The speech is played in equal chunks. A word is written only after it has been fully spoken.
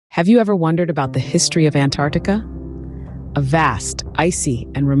Have you ever wondered about the history of Antarctica? A vast, icy,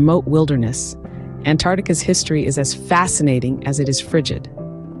 and remote wilderness, Antarctica's history is as fascinating as it is frigid.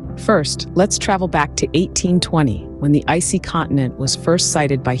 First, let's travel back to 1820, when the icy continent was first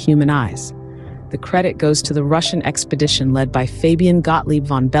sighted by human eyes. The credit goes to the Russian expedition led by Fabian Gottlieb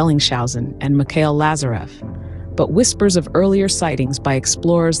von Bellingshausen and Mikhail Lazarev. But whispers of earlier sightings by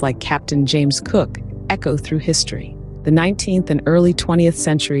explorers like Captain James Cook echo through history. The 19th and early 20th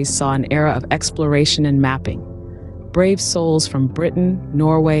centuries saw an era of exploration and mapping. Brave souls from Britain,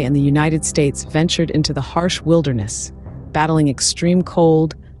 Norway, and the United States ventured into the harsh wilderness, battling extreme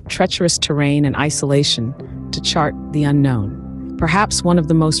cold, treacherous terrain, and isolation to chart the unknown. Perhaps one of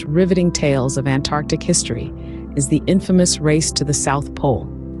the most riveting tales of Antarctic history is the infamous race to the South Pole.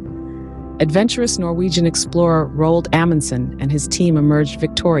 Adventurous Norwegian explorer Roald Amundsen and his team emerged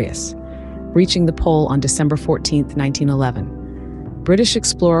victorious, reaching the pole on December 14, 1911. British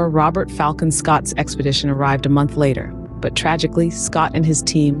explorer Robert Falcon Scott's expedition arrived a month later, but tragically, Scott and his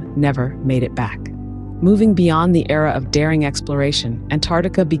team never made it back. Moving beyond the era of daring exploration,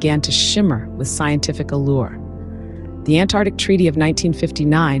 Antarctica began to shimmer with scientific allure. The Antarctic Treaty of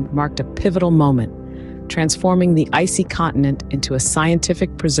 1959 marked a pivotal moment, transforming the icy continent into a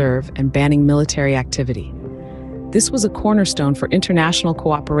scientific preserve and banning military activity. This was a cornerstone for international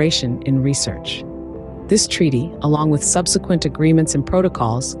cooperation in research. This treaty, along with subsequent agreements and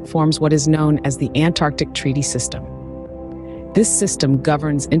protocols, forms what is known as the Antarctic Treaty System. This system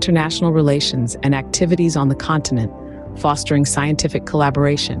governs international relations and activities on the continent, fostering scientific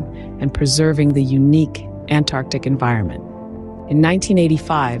collaboration and preserving the unique Antarctic environment. In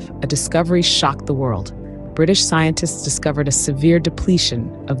 1985, a discovery shocked the world. British scientists discovered a severe depletion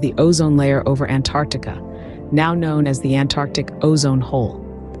of the ozone layer over Antarctica, now known as the Antarctic ozone hole.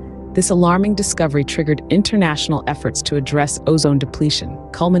 This alarming discovery triggered international efforts to address ozone depletion,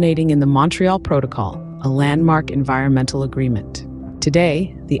 culminating in the Montreal Protocol, a landmark environmental agreement.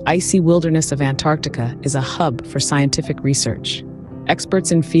 Today, the icy wilderness of Antarctica is a hub for scientific research.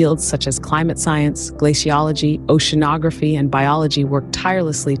 Experts in fields such as climate science, glaciology, oceanography, and biology work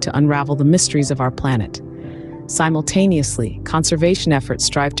tirelessly to unravel the mysteries of our planet. Simultaneously, conservation efforts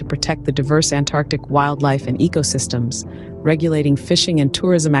strive to protect the diverse Antarctic wildlife and ecosystems, regulating fishing and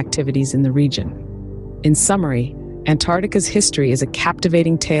tourism activities in the region. In summary, Antarctica's history is a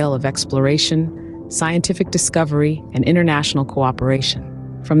captivating tale of exploration, scientific discovery, and international cooperation.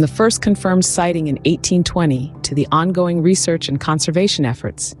 From the first confirmed sighting in 1820 to the ongoing research and conservation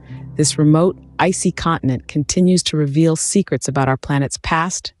efforts, this remote, icy continent continues to reveal secrets about our planet's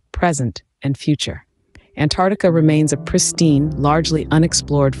past, present, and future. Antarctica remains a pristine, largely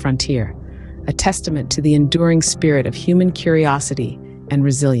unexplored frontier, a testament to the enduring spirit of human curiosity and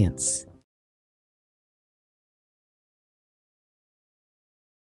resilience.